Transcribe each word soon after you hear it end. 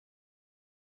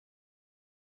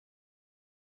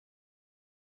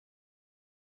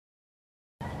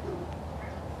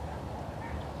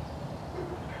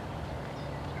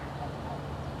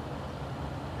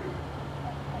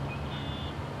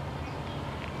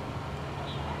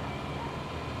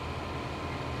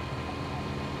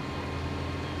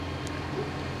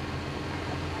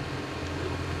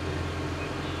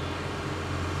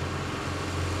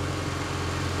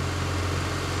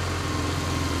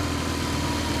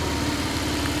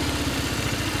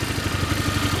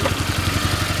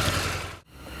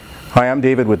Hi, I'm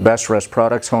David with BestRest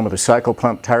Products, home of the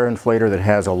Cyclopump tire inflator that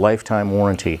has a lifetime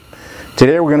warranty.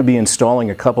 Today we're going to be installing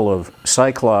a couple of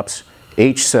Cyclops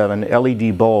H7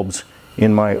 LED bulbs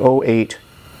in my 08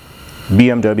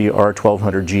 BMW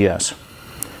R1200GS.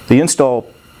 The install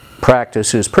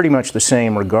practice is pretty much the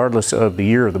same regardless of the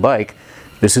year of the bike.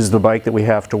 This is the bike that we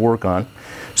have to work on.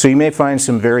 So you may find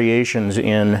some variations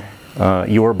in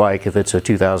your bike if it's a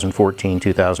 2014,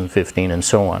 2015, and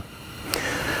so on.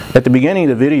 At the beginning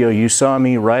of the video, you saw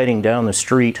me riding down the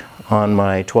street on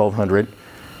my 1200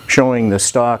 showing the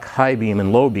stock high beam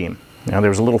and low beam. Now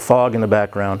there's a little fog in the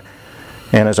background,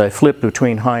 and as I flipped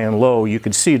between high and low, you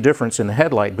could see a difference in the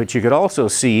headlight, but you could also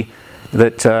see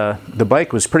that the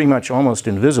bike was pretty much almost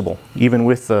invisible, even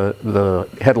with the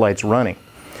headlights running.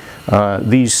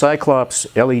 These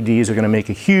Cyclops LEDs are going to make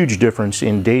a huge difference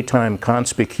in daytime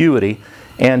conspicuity,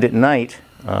 and at night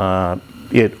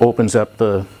it opens up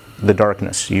the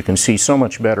darkness. You can see so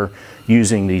much better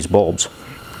using these bulbs.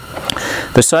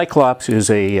 The Cyclops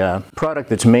is a product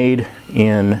that's made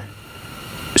in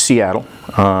Seattle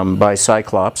by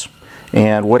Cyclops,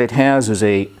 and what it has is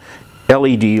a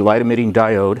LED light emitting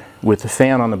diode with a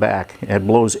fan on the back. It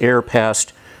blows air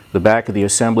past the back of the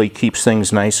assembly, keeps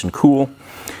things nice and cool.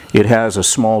 It has a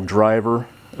small driver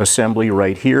assembly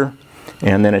right here,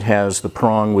 and then it has the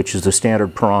prong, which is the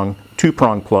standard prong,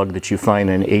 two-prong plug that you find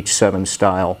in an H7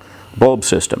 style bulb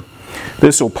system.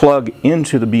 This will plug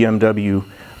into the BMW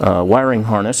wiring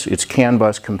harness. It's CAN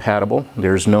bus compatible.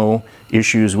 There's no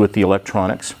issues with the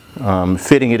electronics.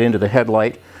 Fitting it into the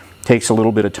headlight takes a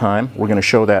little bit of time. We're going to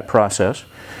show that process.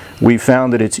 We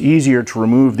found that it's easier to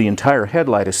remove the entire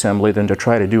headlight assembly than to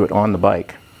try to do it on the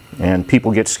bike. And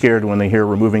people get scared when they hear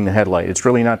removing the headlight. It's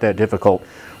really not that difficult.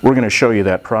 We're going to show you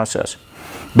that process.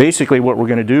 Basically what we're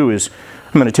going to do is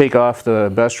I'm going to take off the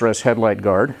BestRest headlight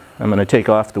guard. I'm going to take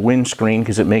off the windscreen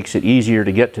because it makes it easier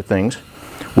to get to things.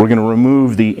 We're going to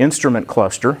remove the instrument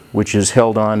cluster, which is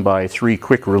held on by 3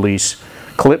 quick release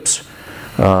clips.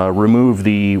 Remove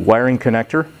the wiring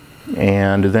connector,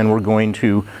 and then we're going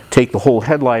to take the whole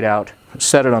headlight out,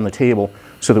 set it on the table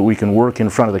so that we can work in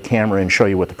front of the camera and show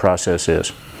you what the process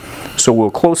is. So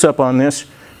we'll close up on this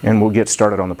and we'll get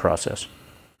started on the process.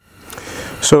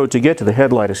 So to get to the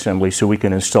headlight assembly so we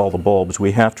can install the bulbs,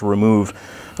 we have to remove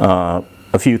a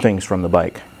few things from the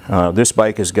bike. This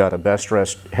bike has got a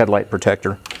BestRest headlight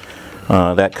protector.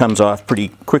 That comes off pretty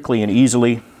quickly and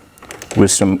easily with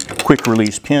some quick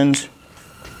release pins.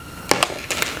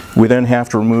 We then have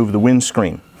to remove the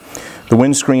windscreen. The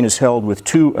windscreen is held with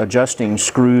 2 adjusting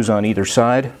screws on either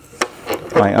side.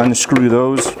 I unscrew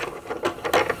those,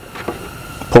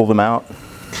 pull them out.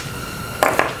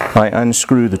 I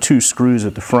unscrew the 2 screws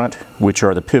at the front, which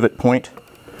are the pivot point,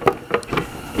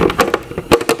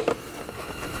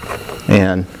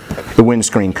 and the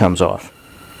windscreen comes off.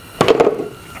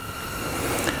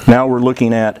 Now we're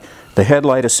looking at the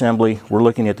headlight assembly. We're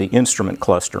looking at the instrument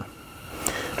cluster.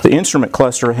 The instrument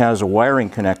cluster has a wiring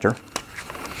connector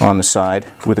on the side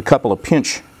with a couple of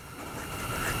pinch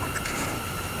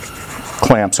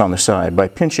clamps on the side. By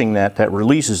pinching that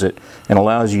releases it and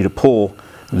allows you to pull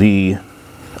the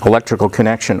electrical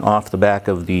connection off the back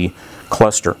of the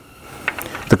cluster.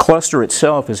 The cluster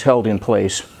itself is held in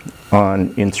place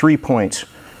in 3 points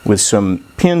with some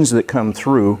pins that come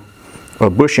through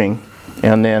a bushing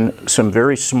and then some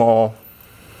very small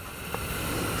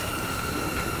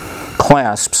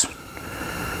clasps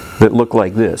that look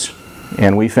like this.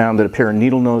 And we found that a pair of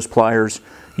needle nose pliers,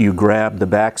 you grab the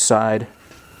back side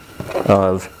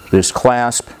of this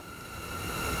clasp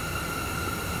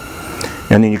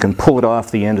and then you can pull it off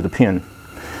the end of the pin.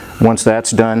 Once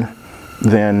that's done,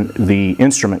 then the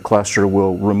instrument cluster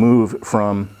will remove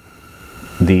from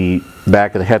the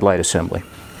back of the headlight assembly.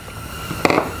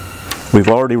 We've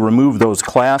already removed those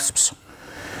clasps.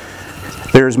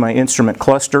 There's my instrument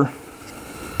cluster.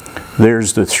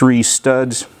 There's the 3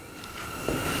 studs.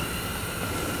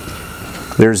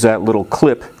 There's that little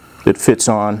clip that fits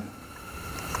on.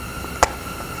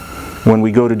 When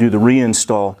we go to do the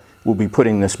reinstall, we'll be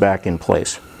putting this back in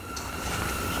place.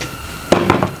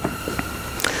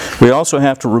 We also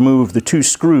have to remove the 2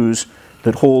 screws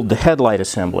that hold the headlight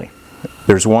assembly.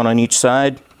 There's 1 on each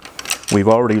side. We've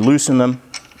already loosened them.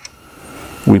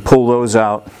 We pull those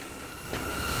out,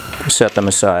 set them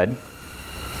aside.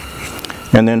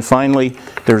 And then finally,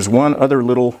 there's 1 other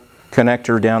little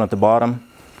connector down at the bottom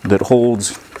that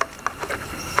holds,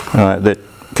 that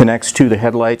connects to the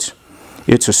headlights.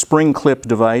 It's a spring clip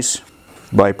device.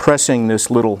 By pressing this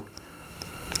little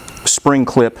spring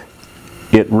clip,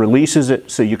 it releases it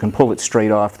so you can pull it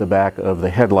straight off the back of the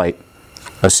headlight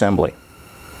assembly.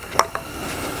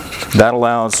 That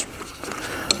allows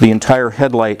the entire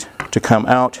headlight to come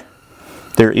out.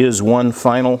 There is one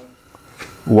final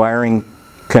wiring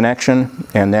connection,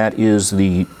 and that is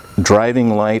the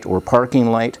driving light or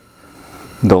parking light.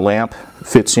 The lamp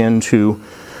fits into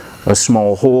a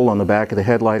small hole on the back of the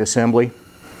headlight assembly,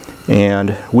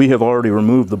 and we have already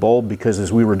removed the bulb because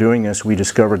as we were doing this we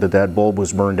discovered that that bulb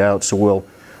was burned out, so we'll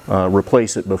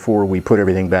replace it before we put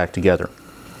everything back together.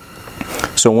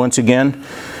 So once again,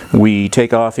 we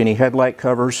take off any headlight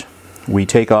covers, we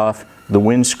take off the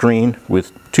windscreen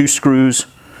with 2 screws,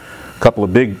 a couple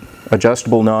of big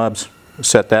adjustable knobs,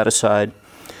 set that aside.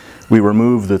 We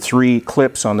remove the 3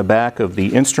 clips on the back of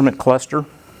the instrument cluster,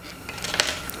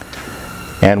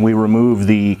 and we remove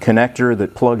the connector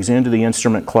that plugs into the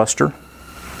instrument cluster.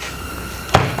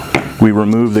 We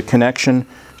remove the connection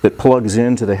that plugs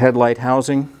into the headlight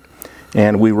housing,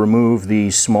 and we remove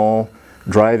the small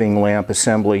driving lamp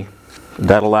assembly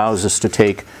that allows us to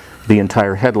take the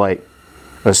entire headlight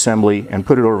assembly and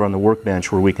put it over on the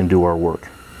workbench where we can do our work.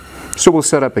 So we'll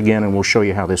set up again and we'll show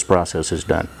you how this process is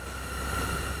done.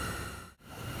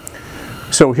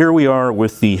 So here we are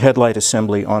with the headlight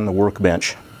assembly on the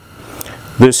workbench.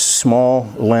 This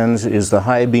small lens is the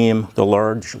high beam, the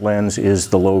large lens is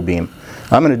the low beam.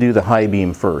 I'm going to do the high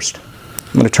beam first.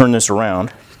 I'm going to turn this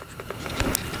around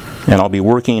and I'll be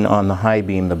working on the high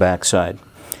beam, the back side.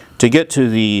 To get to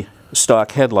the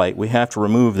stock headlight, we have to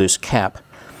remove this cap.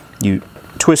 You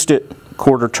twist it,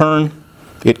 quarter turn,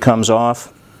 it comes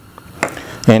off,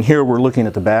 and here we're looking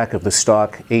at the back of the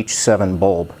stock H7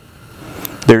 bulb.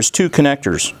 There's 2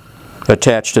 connectors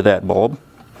attached to that bulb.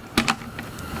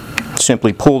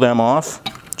 Simply pull them off,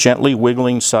 gently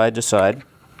wiggling side to side.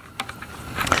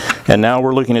 And now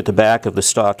we're looking at the back of the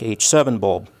stock H7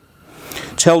 bulb.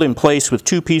 It's held in place with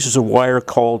 2 pieces of wire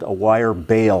called a wire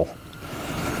bail.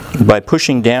 By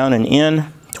pushing down and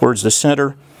in towards the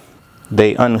center,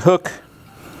 they unhook.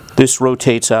 This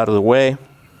rotates out of the way,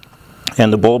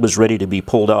 and the bulb is ready to be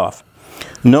pulled off.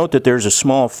 Note that there's a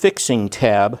small fixing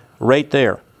tab right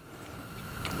there.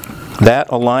 That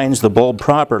aligns the bulb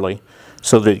properly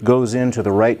so that it goes into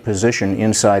the right position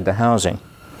inside the housing.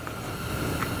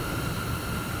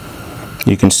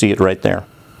 You can see it right there.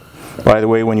 By the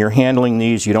way, when you're handling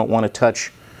these, you don't want to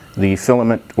touch the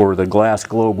filament or the glass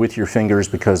globe with your fingers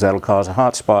because that'll cause a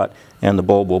hot spot and the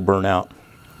bulb will burn out.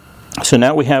 So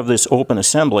now we have this open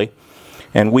assembly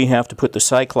and we have to put the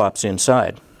Cyclops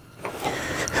inside.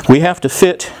 We have to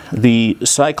fit the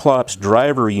Cyclops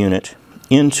driver unit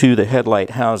into the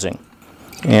headlight housing.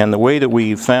 And the way that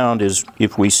we found is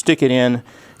if we stick it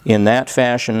in that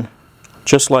fashion,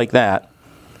 just like that,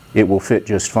 it will fit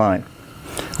just fine.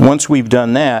 Once we've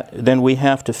done that, then we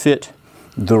have to fit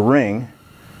the ring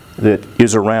that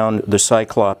is around the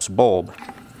Cyclops bulb.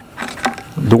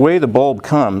 The way the bulb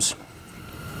comes,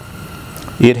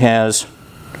 it has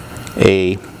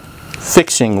a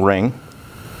fixing ring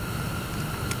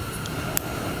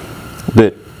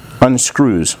that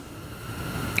unscrews.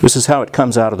 This is how it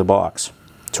comes out of the box.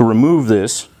 To remove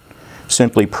this,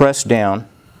 simply press down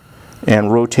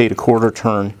and rotate a quarter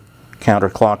turn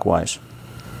counterclockwise.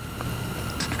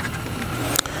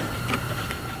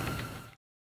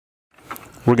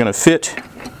 We're going to fit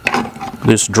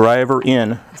this driver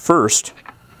in first,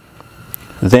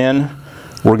 then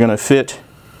we're going to fit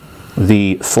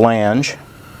the flange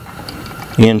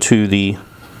into the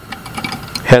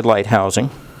headlight housing,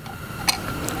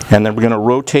 and then we're going to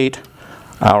rotate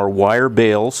our wire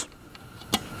bails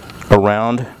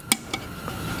around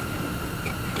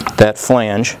that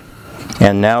flange,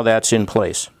 and now that's in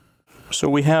place. So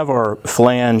we have our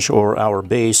flange or our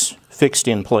base fixed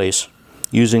in place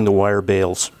using the wire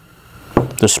bails,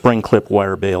 the spring clip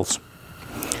wire bails.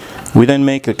 We then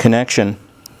make a connection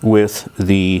with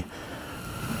the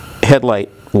headlight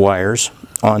wires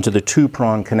onto the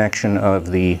 2-prong connection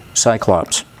of the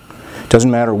Cyclops.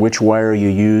 Doesn't matter which wire you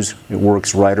use, it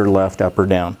works right or left, up or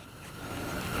down.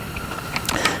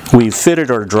 We've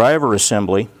fitted our driver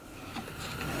assembly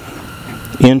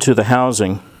into the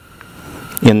housing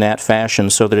in that fashion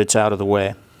so that it's out of the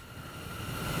way.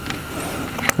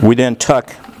 We then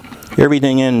tuck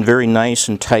everything in very nice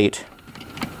and tight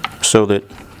so that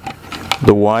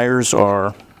the wires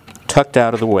are tucked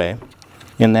out of the way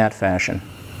in that fashion.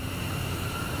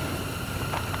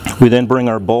 We then bring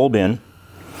our bulb in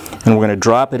and we're going to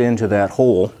drop it into that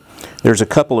hole. There's a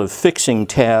couple of fixing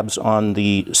tabs on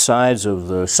the sides of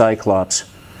the Cyclops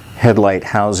headlight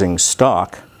housing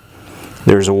stock.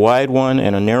 There's a wide one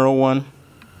and a narrow one.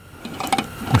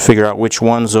 Figure out which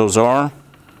ones those are.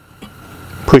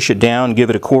 Push it down, give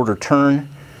it a quarter turn,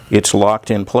 it's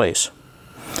locked in place.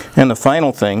 And the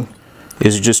final thing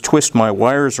is just twist my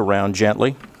wires around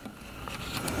gently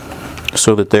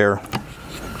so that they're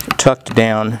tucked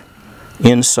down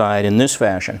inside in this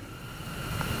fashion.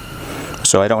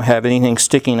 So I don't have anything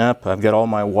sticking up. I've got all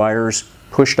my wires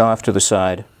pushed off to the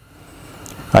side.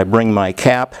 I bring my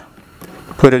cap,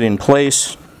 put it in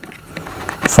place,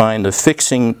 find the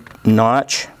fixing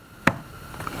notch,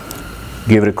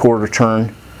 give it a quarter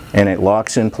turn, and it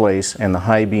locks in place, and the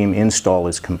high beam install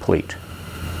is complete.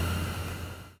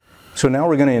 So now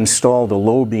we're going to install the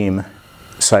low beam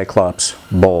Cyclops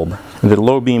bulb. The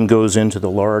low beam goes into the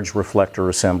large reflector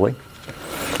assembly.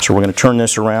 So we're going to turn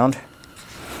this around.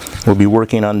 We'll be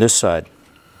working on this side.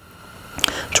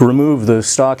 To remove the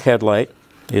stock headlight,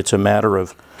 it's a matter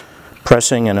of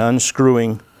pressing and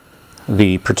unscrewing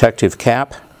the protective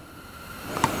cap.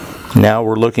 Now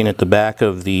we're looking at the back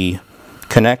of the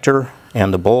connector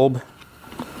and the bulb.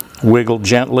 Wiggle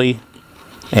gently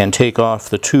and take off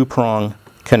the two-prong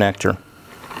connector.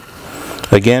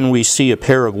 Again, we see a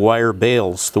pair of wire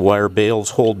bails. The wire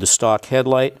bails hold the stock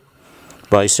headlight.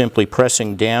 By simply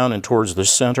pressing down and towards the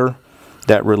center,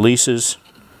 that releases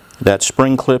that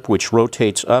spring clip which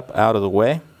rotates up out of the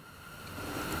way.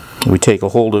 We take a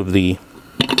hold of the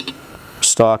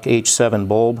stock H7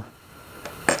 bulb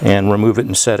and remove it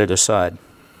and set it aside.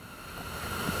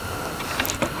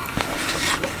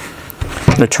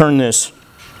 I'm going to turn this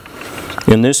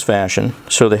in this fashion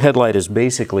so the headlight is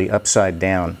basically upside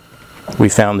down. We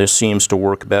found this seems to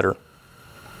work better.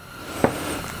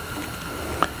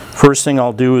 First thing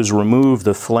I'll do is remove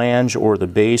the flange or the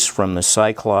base from the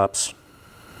Cyclops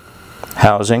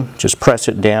housing. Just press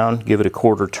it down, give it a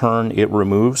quarter turn, it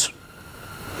removes.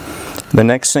 The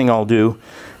next thing I'll do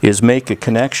is make a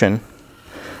connection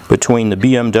between the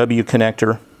BMW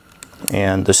connector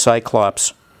and the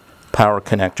Cyclops power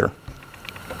connector.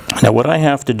 Now what I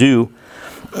have to do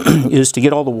is to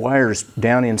get all the wires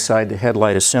down inside the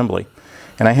headlight assembly,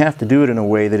 and I have to do it in a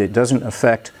way that it doesn't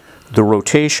affect the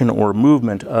rotation or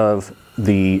movement of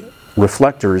the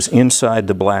reflectors inside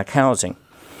the black housing.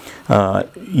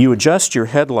 You adjust your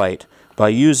headlight by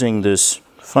using this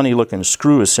funny looking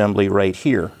screw assembly right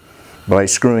here. By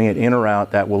screwing it in or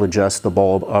out, that will adjust the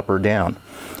bulb up or down.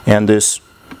 And this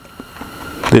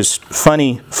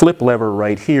funny flip lever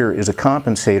right here is a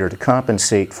compensator to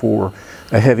compensate for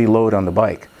a heavy load on the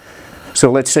bike.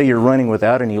 So let's say you're running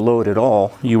without any load at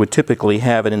all, you would typically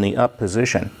have it in the up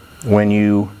position. When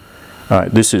you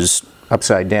this is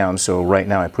upside down, so right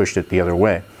now I pushed it the other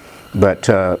way. But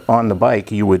on the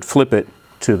bike, you would flip it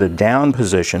to the down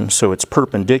position so it's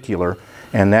perpendicular,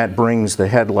 and that brings the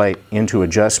headlight into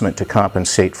adjustment to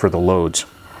compensate for the loads.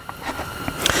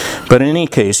 But in any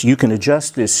case, you can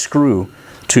adjust this screw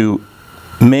to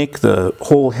make the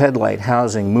whole headlight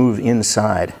housing move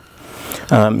inside.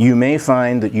 You may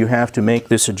find that you have to make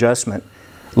this adjustment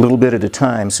a little bit at a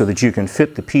time so that you can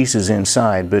fit the pieces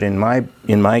inside, but in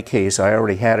my case I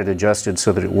already had it adjusted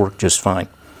so that it worked just fine.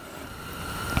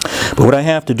 But what I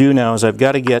have to do now is I've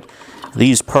got to get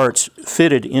these parts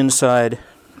fitted inside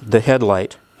the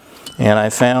headlight, and I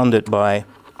found that by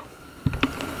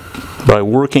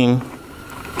working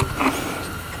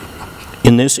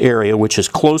in this area, which is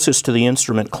closest to the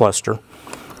instrument cluster,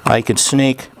 I could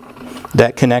snake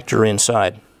that connector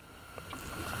inside.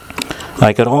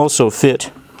 I could also fit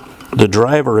the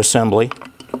driver assembly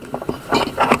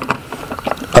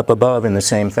up above in the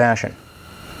same fashion.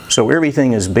 So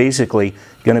everything is basically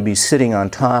going to be sitting on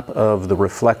top of the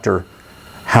reflector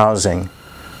housing.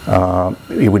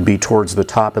 It would be towards the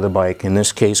top of the bike. In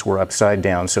this case, we're upside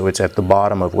down, so it's at the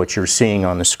bottom of what you're seeing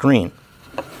on the screen.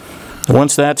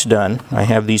 Once that's done, I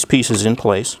have these pieces in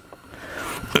place.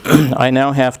 I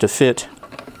now have to fit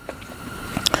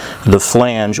the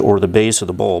flange or the base of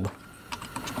the bulb.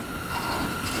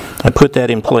 I put that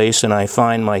in place and I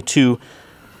find my two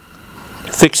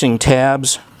fixing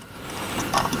tabs.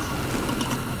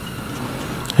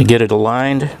 I get it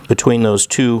aligned between those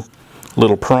two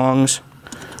little prongs,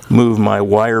 move my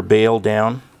wire bail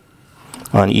down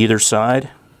on either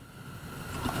side.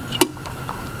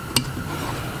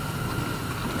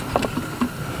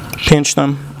 Pinch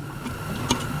them,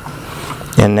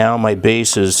 and now my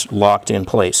base is locked in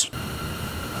place.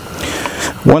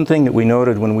 One thing that we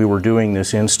noted when we were doing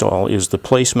this install is the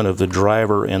placement of the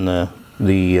driver and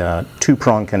the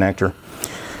two-prong connector.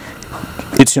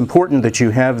 It's important that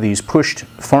you have these pushed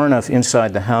far enough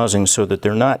inside the housing so that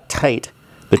they're not tight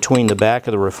between the back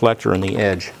of the reflector and the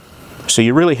edge. So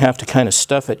you really have to kind of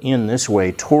stuff it in this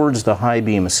way towards the high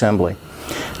beam assembly.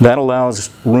 That allows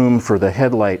room for the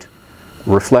headlight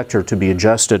reflector to be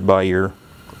adjusted by your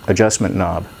adjustment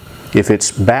knob. If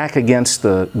it's back against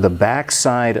the back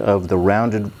side of the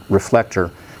rounded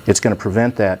reflector, it's going to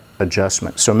prevent that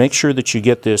adjustment. So make sure that you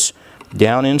get this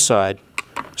down inside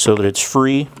so that it's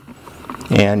free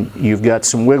and you've got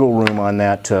some wiggle room on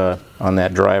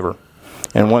that driver.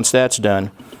 And once that's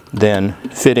done, then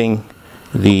fitting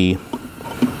the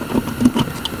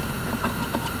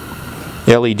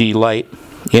LED light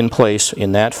in place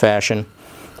in that fashion,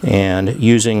 and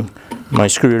using my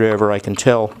screwdriver I can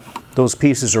tell those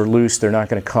pieces are loose, they're not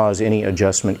going to cause any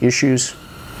adjustment issues.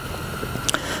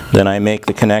 Then I make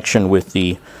the connection with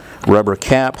the rubber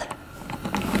cap,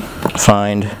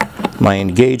 find my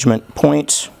engagement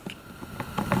points,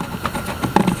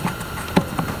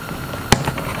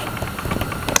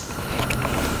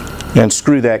 and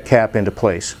screw that cap into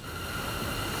place.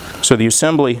 So the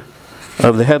assembly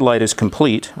of the headlight is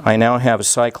complete. I now have a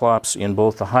Cyclops in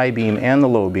both the high beam and the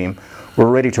low beam. We're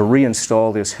ready to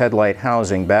reinstall this headlight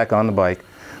housing back on the bike.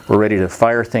 We're ready to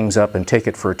fire things up and take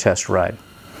it for a test ride.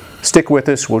 Stick with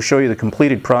us, we'll show you the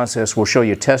completed process, we'll show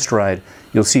you a test ride.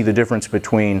 You'll see the difference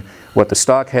between what the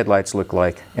stock headlights look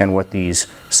like and what these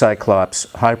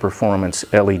Cyclops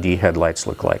high-performance LED headlights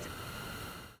look like.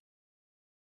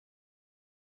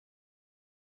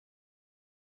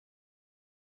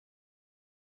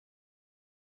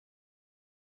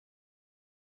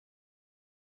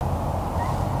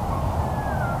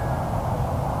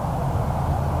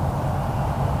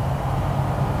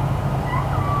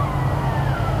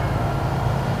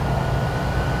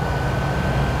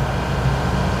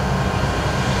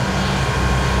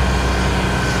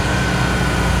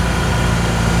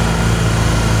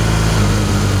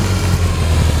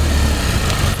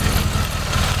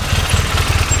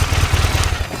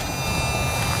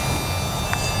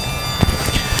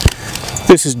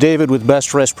 This is David with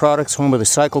BestRest Products, home of the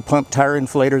Cycle Pump Tire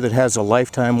Inflator that has a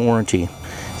lifetime warranty.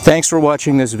 Thanks for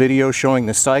watching this video showing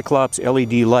the Cyclops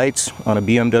LED lights on a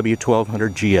BMW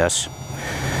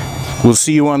 1200GS. We'll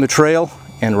see you on the trail,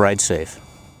 and ride safe.